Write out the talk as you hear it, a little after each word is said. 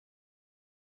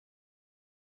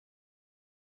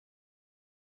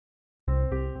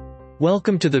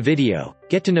Welcome to the video,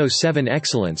 Get to Know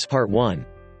 7Excellence Part 1.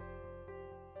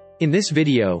 In this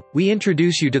video, we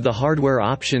introduce you to the hardware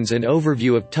options and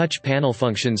overview of touch panel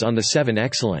functions on the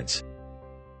 7Excellence.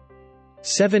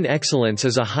 7Excellence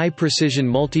is a high-precision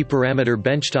multi-parameter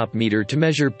benchtop meter to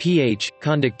measure pH,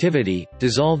 conductivity,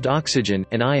 dissolved oxygen,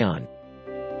 and ion.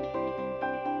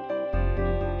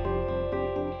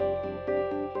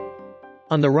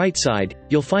 On the right side,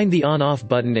 you'll find the on-off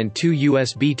button and two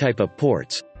USB Type-up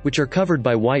ports, which are covered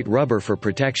by white rubber for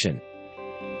protection.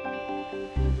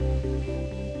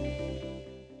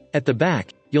 At the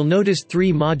back, you'll notice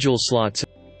three module slots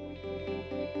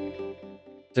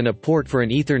and a port for an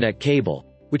Ethernet cable,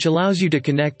 which allows you to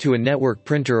connect to a network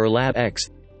printer or Lab X.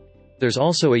 There's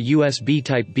also a USB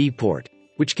Type-B port,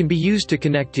 which can be used to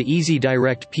connect to Easy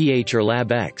Direct PH or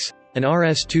Lab X, an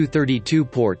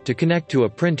RS-232 port to connect to a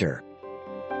printer,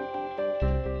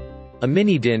 a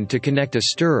mini DIN to connect a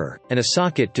stirrer, and a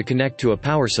socket to connect to a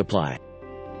power supply.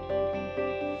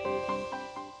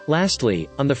 Lastly,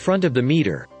 on the front of the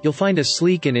meter, you'll find a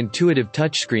sleek and intuitive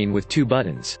touchscreen with two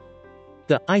buttons.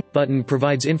 The I button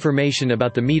provides information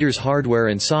about the meter's hardware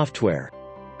and software,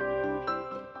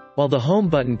 while the Home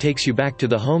button takes you back to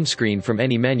the home screen from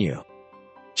any menu.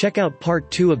 Check out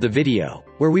Part 2 of the video,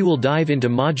 where we will dive into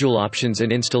module options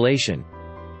and installation.